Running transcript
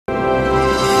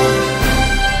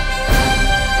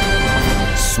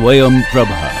Swayam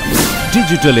Prabha.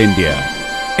 Digital India.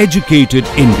 Educated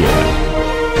India.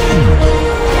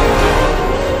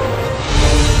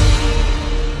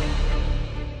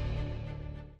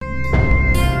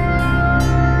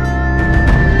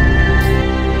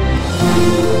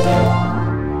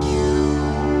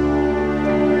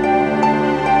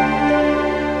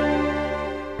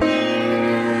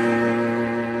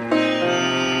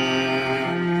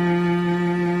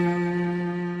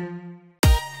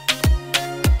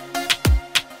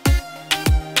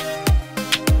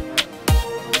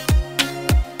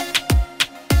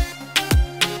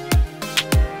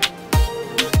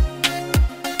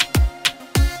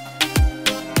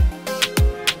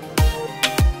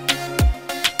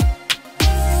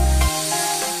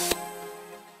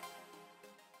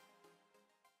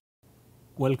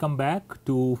 Welcome back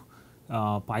to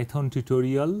Python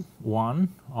tutorial 1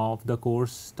 of the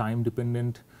course time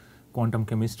dependent quantum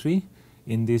chemistry.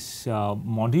 In this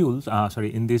tutorials,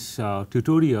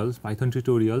 Python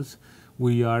tutorials,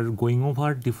 we are going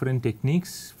over different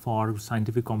techniques for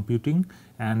scientific computing,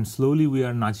 and slowly we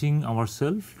are nudging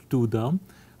ourselves to the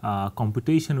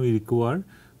computation we require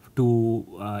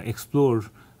to explore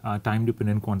time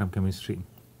dependent quantum chemistry.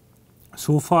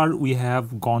 So far we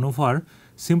have gone over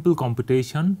simple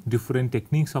computation, different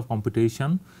techniques of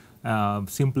computation,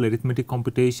 simple arithmetic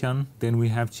computation. Then we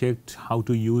have checked how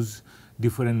to use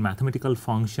different mathematical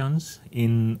functions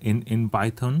in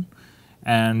Python,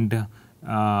 and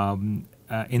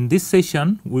in this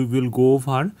session we will go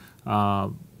over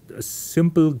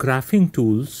simple graphing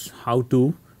tools, how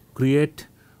to create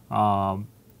how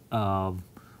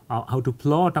to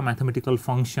plot a mathematical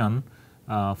function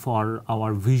for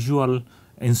our visual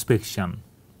inspection.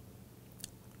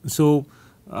 So,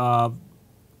 the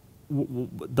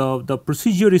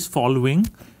procedure is following.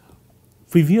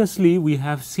 Previously we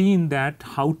have seen that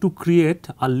how to create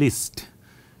a list,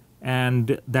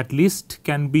 and that list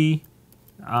can be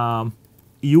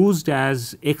used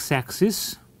as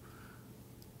x-axis,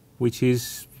 which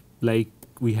is like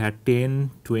we had 10,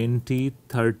 20,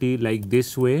 30, like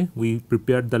this way we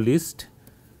prepared the list,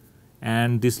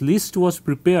 and this list was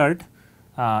prepared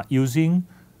using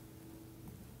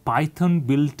Python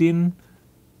built-in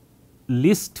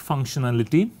list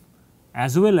functionality,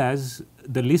 as well as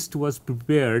the list was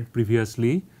prepared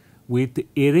previously with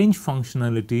arrange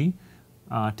functionality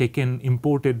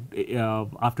imported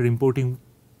after importing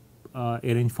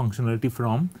arrange functionality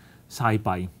from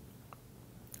SciPy.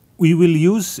 We will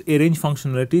use arrange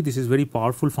functionality. This is very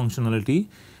powerful functionality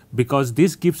because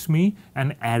this gives me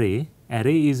an array.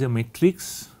 Array is a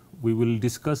matrix. We will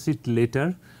discuss it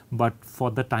later, but for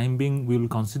the time being we will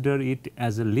consider it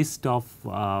as a list of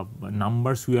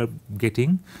numbers we are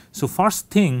getting. So, first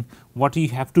thing what you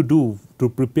have to do to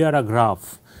prepare a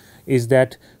graph is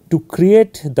that to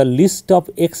create the list of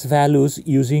x values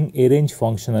using arrange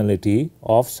functionality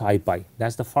of SciPy. That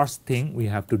is the first thing we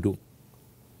have to do.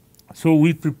 So,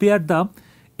 we prepare the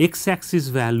x-axis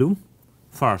value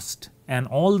first, and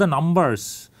all the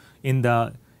numbers in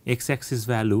the x-axis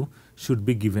value should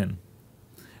be given.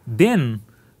 Then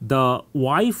the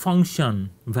y function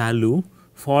value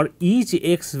for each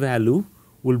x value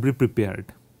will be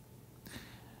prepared.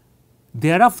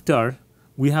 Thereafter,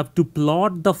 we have to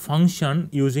plot the function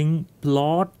using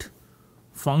plot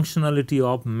functionality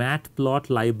of matplot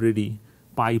library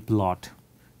pyplot.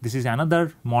 This is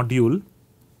another module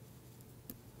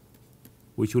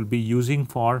which will be using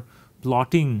for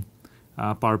plotting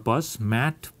purpose,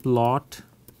 matplot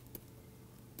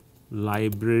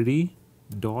library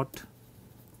dot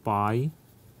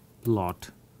pyplot.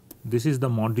 This is the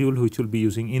module which will be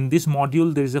using. In this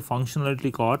module there is a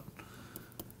functionality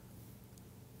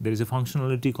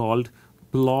called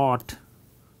plot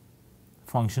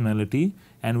functionality,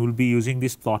 and we will be using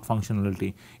this plot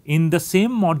functionality. In the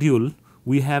same module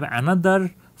we have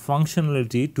another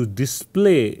functionality to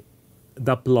display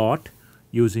the plot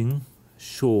using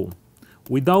show.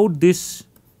 Without this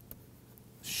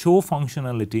show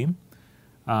functionality,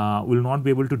 we will not be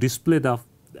able to display the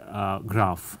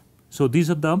graph. So, these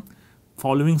are the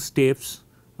following steps,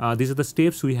 these are the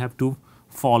steps we have to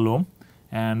follow,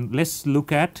 and let us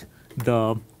look at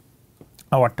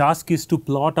our task is to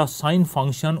plot a sine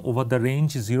function over the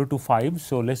range 0 to 5.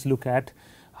 So, let us look at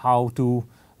how to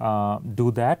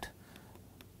do that.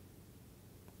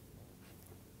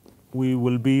 We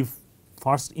will be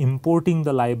first importing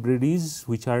the libraries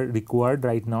which are required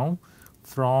right now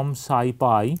from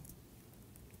SciPy.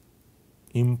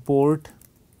 Import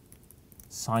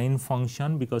sine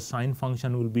function, because sine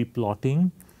function will be plotting,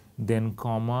 then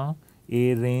comma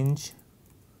a range.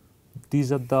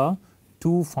 These are the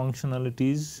two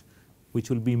functionalities which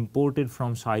will be imported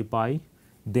from SciPy,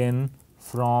 then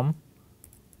from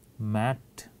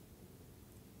matplot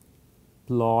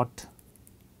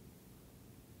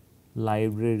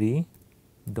library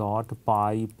dot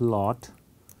pyplot,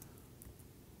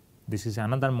 this is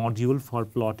another module for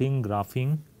plotting,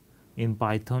 graphing in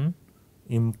Python,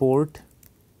 import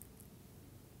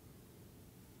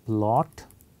plot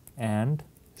and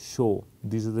show.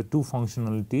 These are the two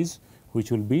functionalities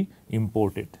which will be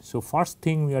imported. So, first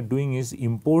thing we are doing is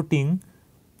importing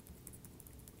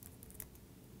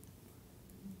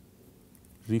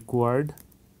required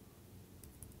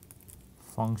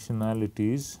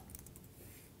functionalities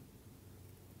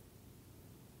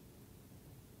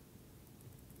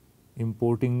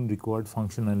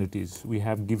We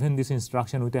have given this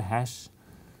instruction with a hash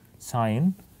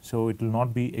sign, so it will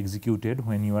not be executed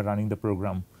when you are running the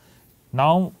program.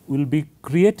 Now, we will be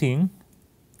creating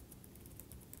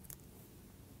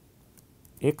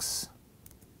x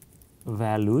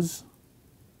values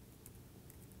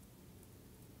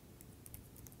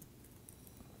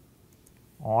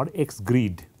or x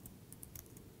grid.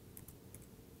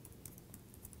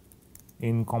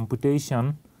 In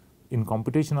computational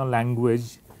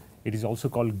language, it is also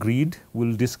called grid. We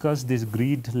will discuss this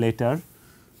grid later.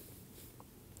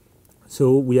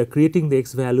 So, we are creating the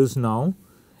x values now,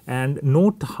 and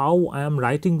note how I am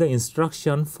writing the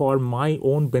instruction for my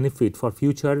own benefit, for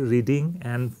future reading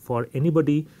and for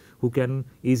anybody who can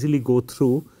easily go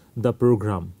through the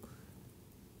program.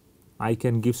 I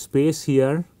can give space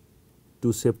here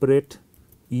to separate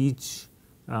each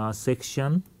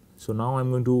section. So, now I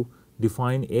am going to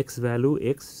define x value,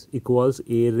 x equals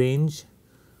a range,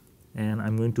 and I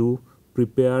am going to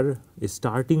prepare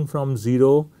starting from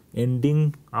 0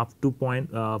 ending up to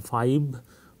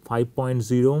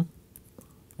 5.0,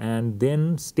 and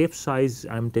then step size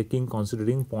I am taking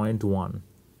considering 0.1.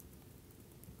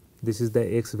 This is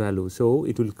the x value. So,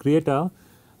 it will create a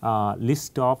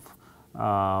list of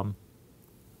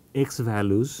x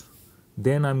values.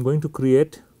 Then I am going to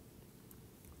create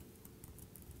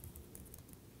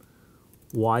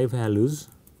y values,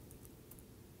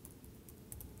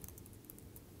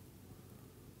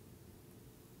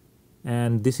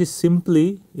 and this is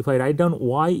simply, if I write down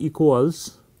y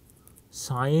equals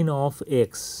sine of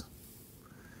x,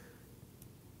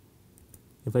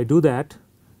 if I do that,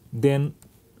 then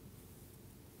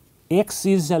x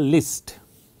is a list.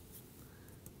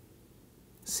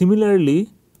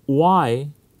 Similarly,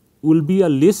 y will be a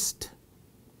list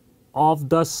of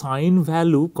the sine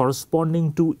value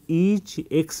corresponding to each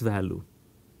x value.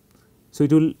 So,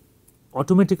 it will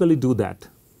automatically do that.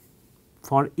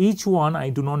 For each one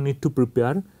I do not need to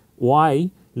prepare, y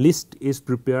list is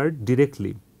prepared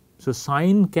directly. So,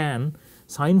 sine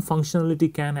functionality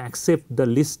can accept the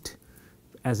list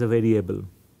as a variable.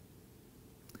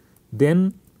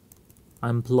 Then I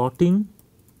am plotting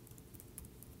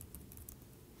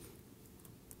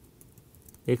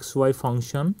xy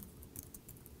function.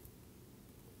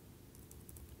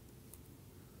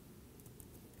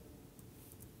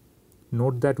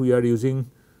 Note that we are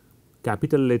using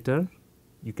capital letter.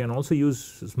 You can also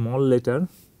use small letter,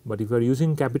 but if you are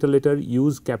using capital letter,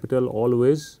 use capital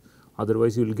always,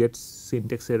 otherwise you will get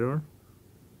syntax error.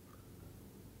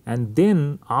 And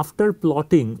then after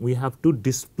plotting, we have to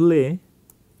displaying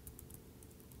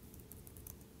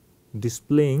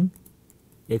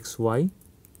xy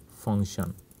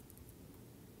function.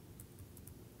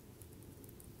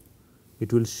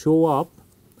 It will show up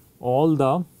all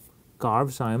the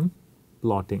curves I am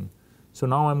plotting. So,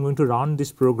 now I am going to run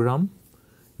this program.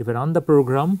 If I run the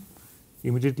program,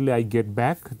 immediately I get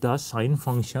back the sine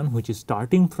function, which is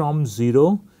starting from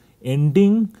 0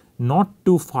 ending not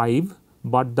to 5,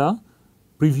 but the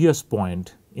previous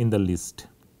point in the list,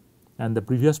 and the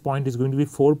previous point is going to be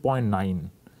 4.9.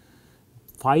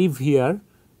 5 here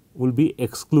will be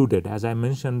excluded, as I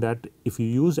mentioned that if you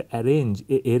use arrange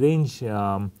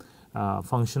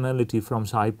functionality from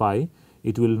SciPy,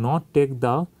 it will not take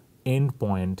the end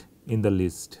point in the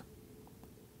list.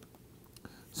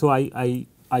 So, I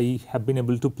have been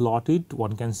able to plot it.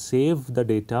 One can save the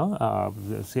data,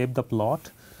 save the plot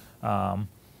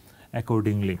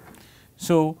accordingly.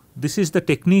 So, this is the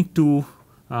technique to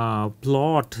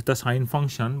plot the sine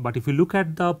function, but if you look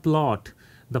at the plot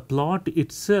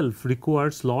itself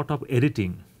requires lot of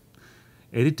editing.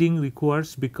 Editing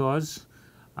requires because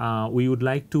we would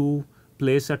like to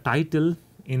place a title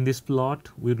in this plot,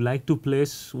 we would like to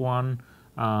place one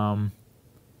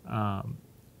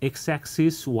x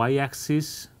axis, y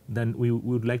axis, then we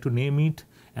would like to name it,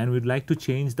 and we would like to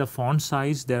change the font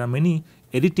size. There are many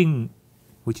editing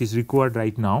which is required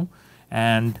right now,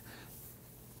 and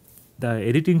the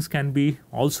editings can be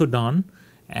also done,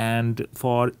 and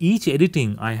for each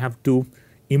editing I have to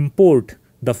import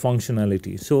the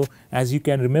functionality. So, as you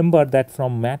can remember that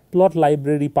from matplot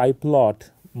library pyplot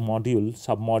module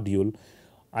submodule,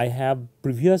 I have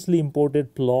previously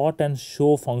imported plot and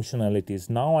show functionalities.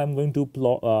 Now I am going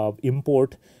to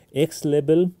import X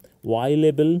label, Y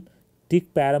label,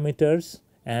 tick parameters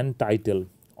and title.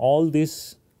 All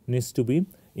this needs to be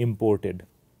imported,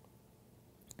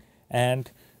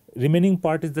 and remaining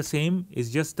part is the same,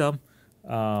 is just the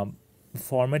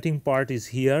formatting part is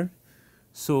here.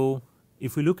 So,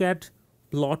 if we look at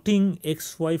plotting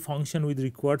XY function with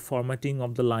required formatting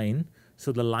of the line,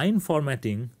 so the line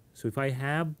formatting, so if I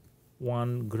have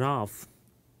one graph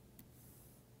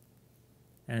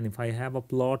and if I have a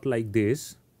plot like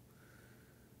this,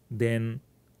 then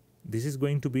this is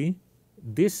going to be,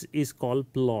 this is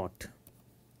called plot.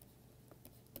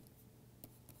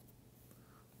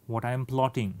 What I am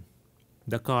plotting,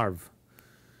 the curve,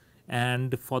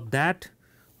 and for that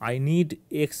I need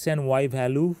X and Y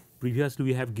value. Previously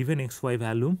we have given XY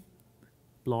value,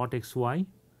 plot XY.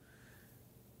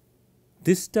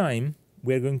 This time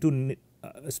we are going to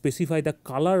specify the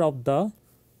color of the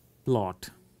plot,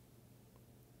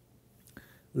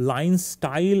 line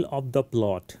style of the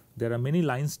plot. There are many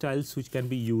line styles which can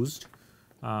be used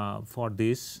for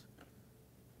this,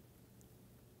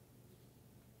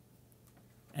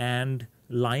 and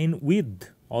line width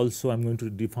also I am going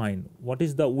to define. What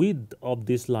is the width of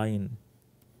this line?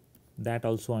 That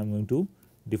also I am going to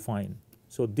define.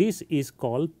 So, this is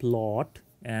called plot,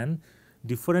 and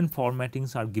different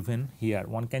formattings are given here.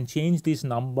 One can change these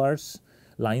numbers,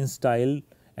 line style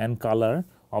and color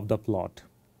of the plot.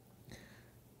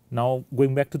 Now,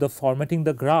 going back to the formatting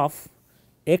the graph,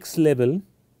 X label,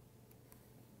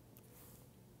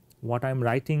 what I am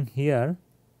writing here,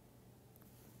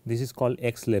 this is called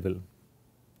X label.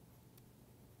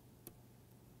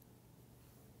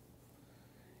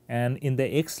 And in the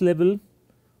X label,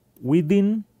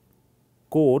 within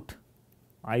quote,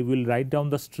 I will write down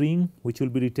the string which will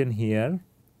be written here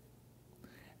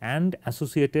and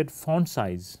associated font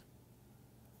size.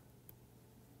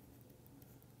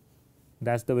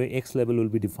 That is the way X label will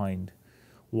be defined.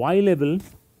 Y label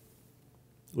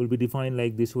will be defined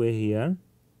like this way here,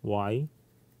 Y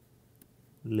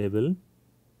label.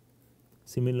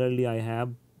 Similarly, I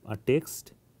have a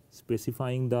text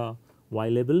specifying the Y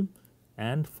label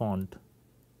and font.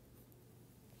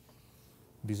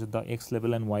 These are the X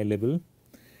label and Y label.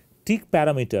 Tick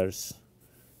parameters.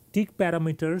 Tick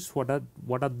parameters,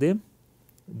 what are they?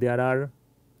 There are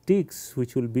ticks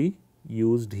which will be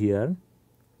used here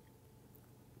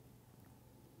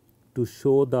to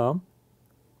show the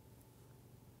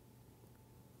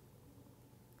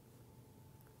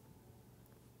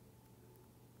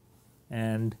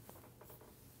and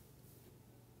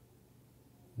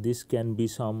this can be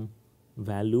some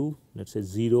value, let us say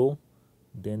 0,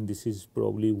 then this is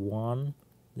probably 1,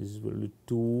 this is probably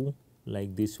 2,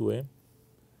 like this way.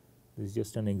 This is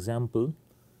just an example.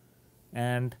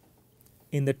 And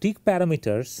in the tick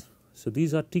parameters, so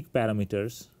these are tick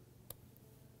parameters.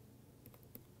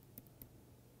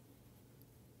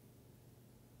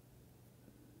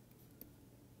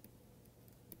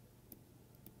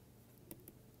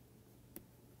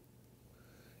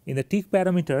 In the tick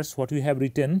parameters, what we have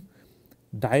written,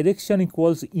 direction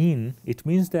equals in, it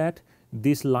means that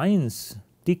these lines,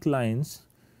 tick lines,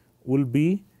 will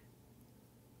be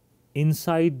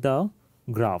inside the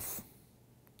graph.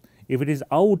 If it is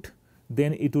out,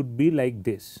 then it would be like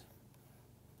this.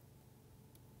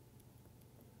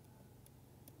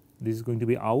 This is going to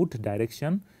be out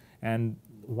direction, and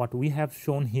what we have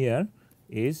shown here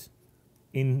is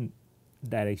in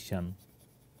direction.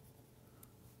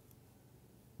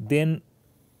 Then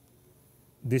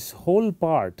this whole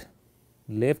part,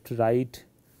 left, right,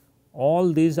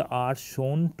 all these are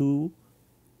shown to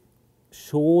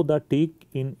show the tick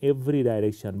in every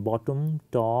direction, bottom,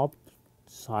 top,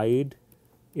 side,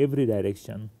 every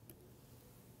direction.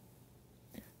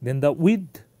 Then the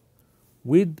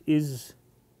width is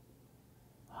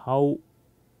how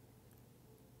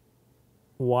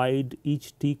wide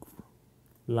each tick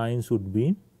lines would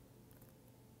be,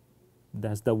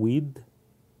 that is the width.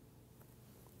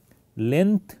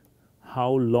 Length,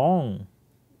 how long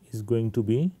is going to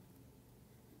be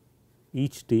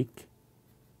each tick,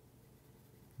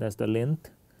 that is the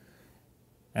length.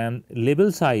 And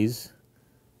label size,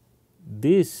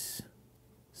 this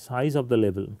size of the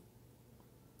label,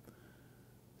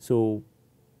 so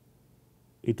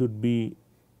it would be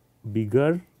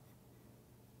bigger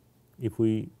if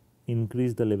we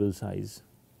increase the label size.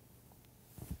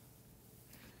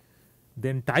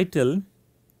 Then title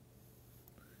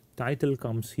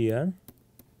comes here,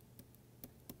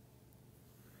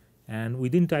 and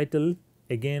within title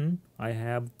again I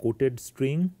have quoted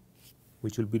string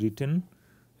which will be written,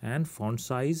 and font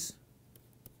size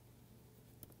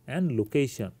and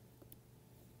location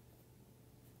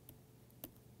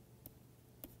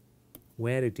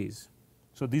where it is.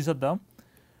 So, these are the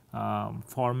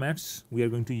formats we are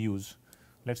going to use.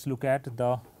 Let us look at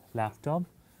the laptop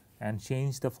and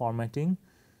change the formatting.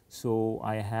 So,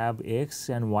 I have x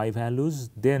and y values,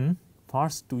 then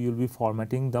first we will be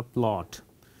formatting the plot.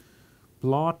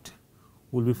 Plot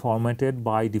will be formatted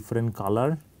by different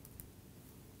color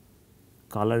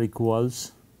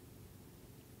equals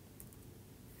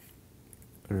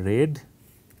red,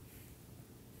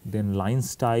 then line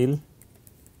style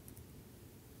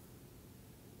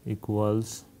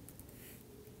equals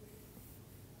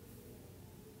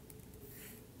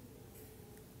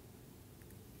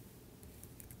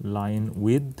line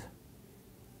width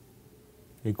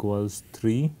equals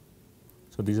 3.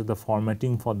 So, these are the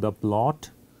formatting for the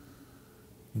plot.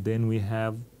 Then we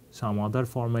have some other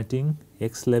formatting,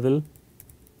 X level.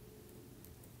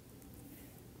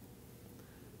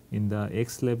 In the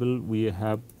X level we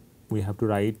have to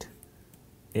write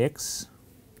X,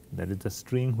 that is the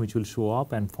string which will show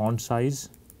up, and font size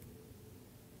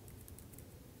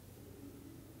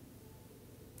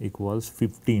equals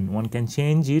 15. One can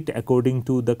change it according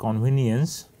to the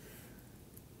convenience.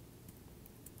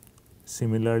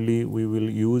 Similarly, we will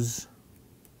use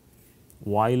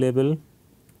Y level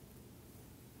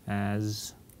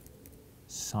as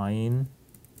sin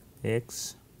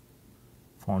X,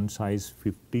 font size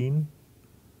 15,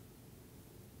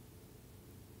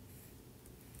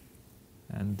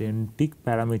 and then tick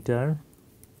parameter,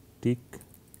 tick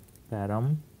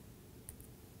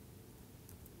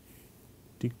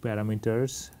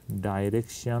parameters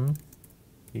direction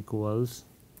equals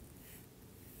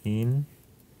in,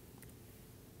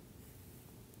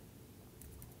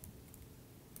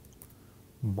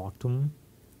 bottom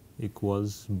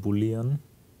equals boolean,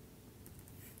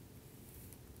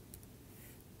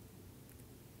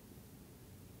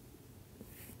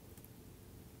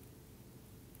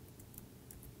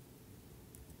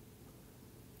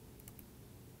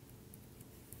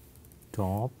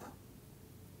 top,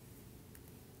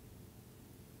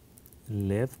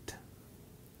 left,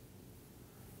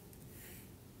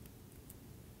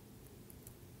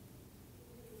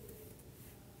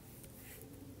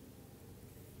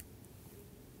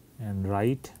 and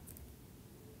right,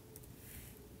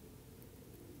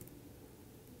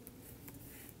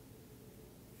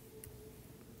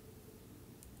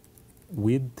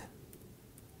 width,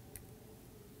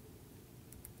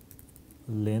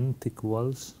 length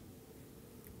equals.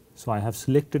 So, I have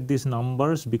selected these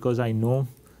numbers because I know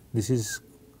this is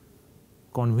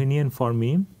convenient for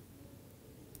me,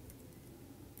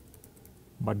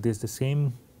 but this the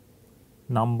same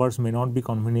numbers may not be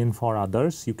convenient for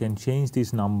others. You can change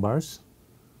these numbers,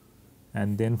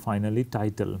 and then finally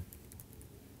title.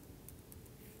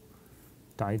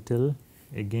 Title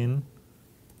again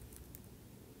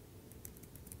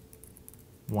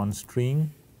one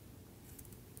string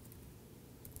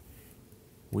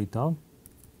with a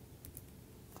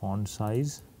font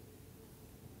size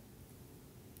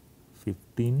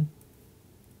 15,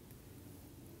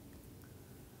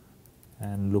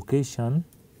 and location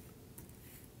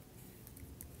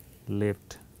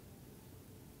left.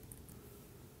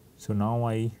 So, now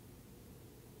I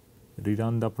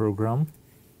rerun the program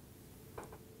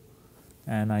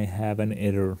and I have an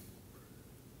error.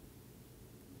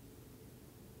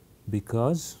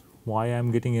 Because why I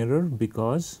am getting error?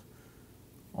 Because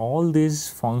all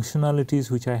these functionalities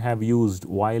which I have used,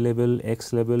 Y level,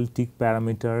 X level, tick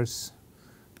parameters,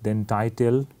 then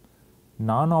title,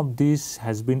 none of this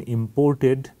has been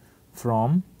imported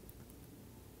from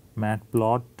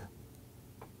matplot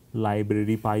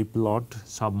library pyplot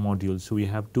submodule. So, we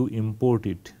have to import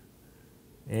it,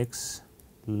 X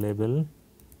level,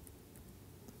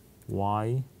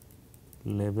 Y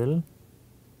level,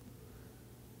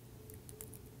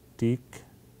 tick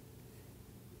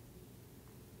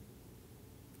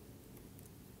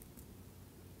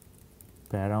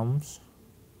params,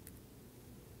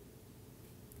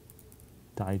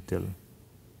 title.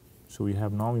 So, we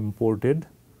have now imported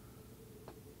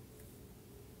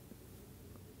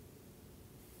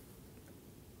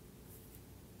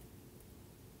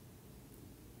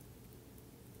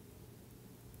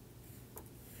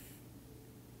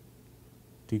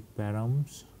tick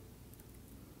params,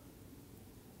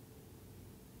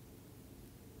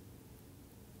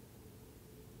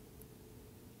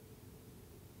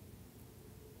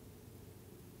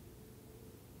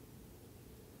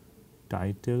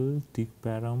 title, tick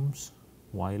params,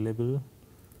 Y level,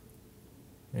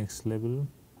 X level,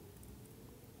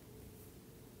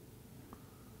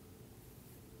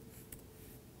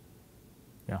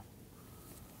 yeah.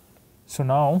 So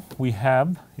now we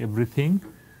have everything.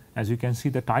 As you can see,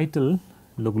 the title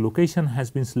location has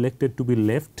been selected to be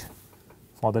left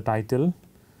for the title,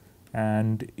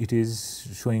 and it is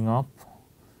showing up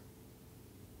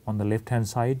on the left hand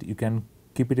side. You can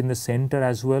keep it in the center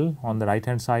as well on the right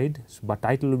hand side, but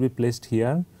title will be placed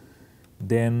here.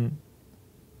 Then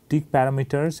tick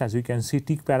parameters, as you can see,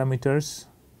 tick parameters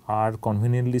are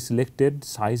conveniently selected.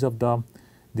 Size of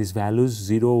these values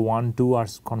 0, 1, 2 are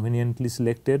conveniently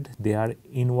selected. They are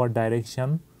inward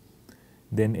direction.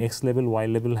 Then X level, Y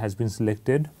level has been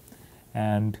selected,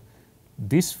 and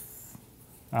this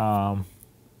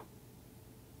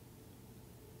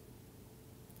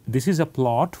this is a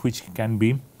plot which can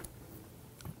be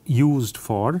used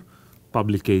for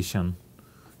publication.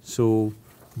 So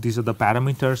these are the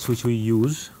parameters which we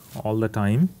use all the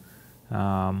time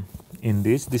in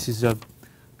this. This is a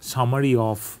summary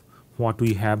of what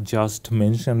we have just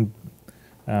mentioned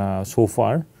so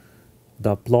far.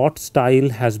 The plot style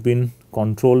has been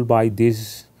controlled by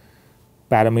these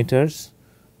parameters.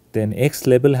 Then X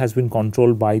level has been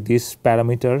controlled by these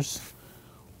parameters.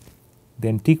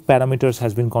 Then tick parameters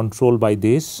has been controlled by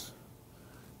this,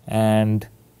 and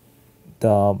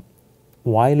the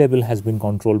Y level has been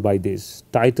controlled by this.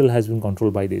 Title has been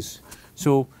controlled by this.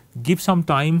 So give some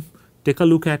time, take a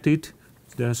look at it.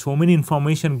 There are so many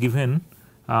information given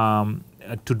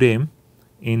today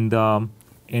in the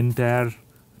entire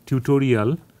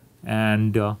tutorial,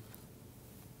 and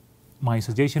my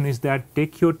suggestion is that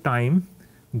take your time,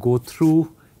 go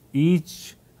through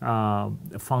each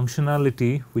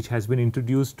functionality which has been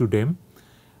introduced today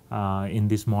in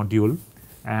this module,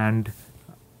 and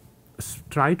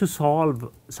try to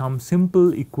solve some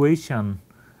simple equation.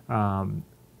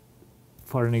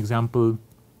 For an example,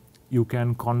 you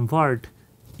can convert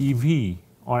EV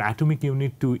or atomic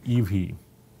unit to EV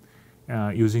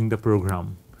using the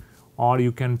program, or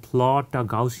you can plot a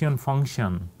Gaussian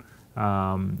function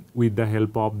with the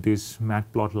help of this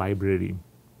matplot library.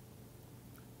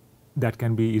 That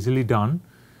can be easily done.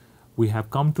 We have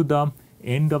come to the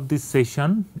end of this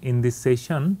session. In this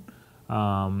session,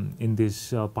 in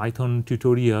this Python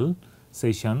tutorial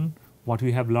session, what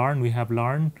we have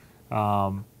learned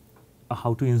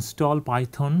how to install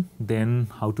Python, then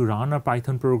how to run a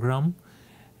Python program,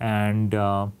 and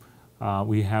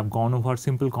we have gone over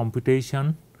simple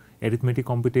computation, arithmetic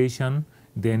computation,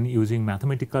 then using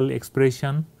mathematical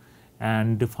expression,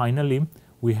 and finally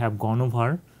we have gone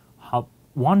over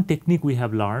one technique we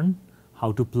have learned,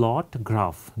 how to plot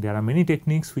graph. There are many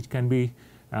techniques which can be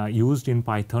used in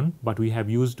Python, but we have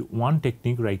used one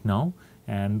technique right now,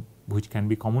 and which can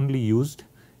be commonly used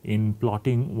in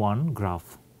plotting one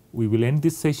graph. We will end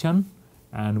this session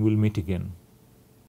and we will meet again.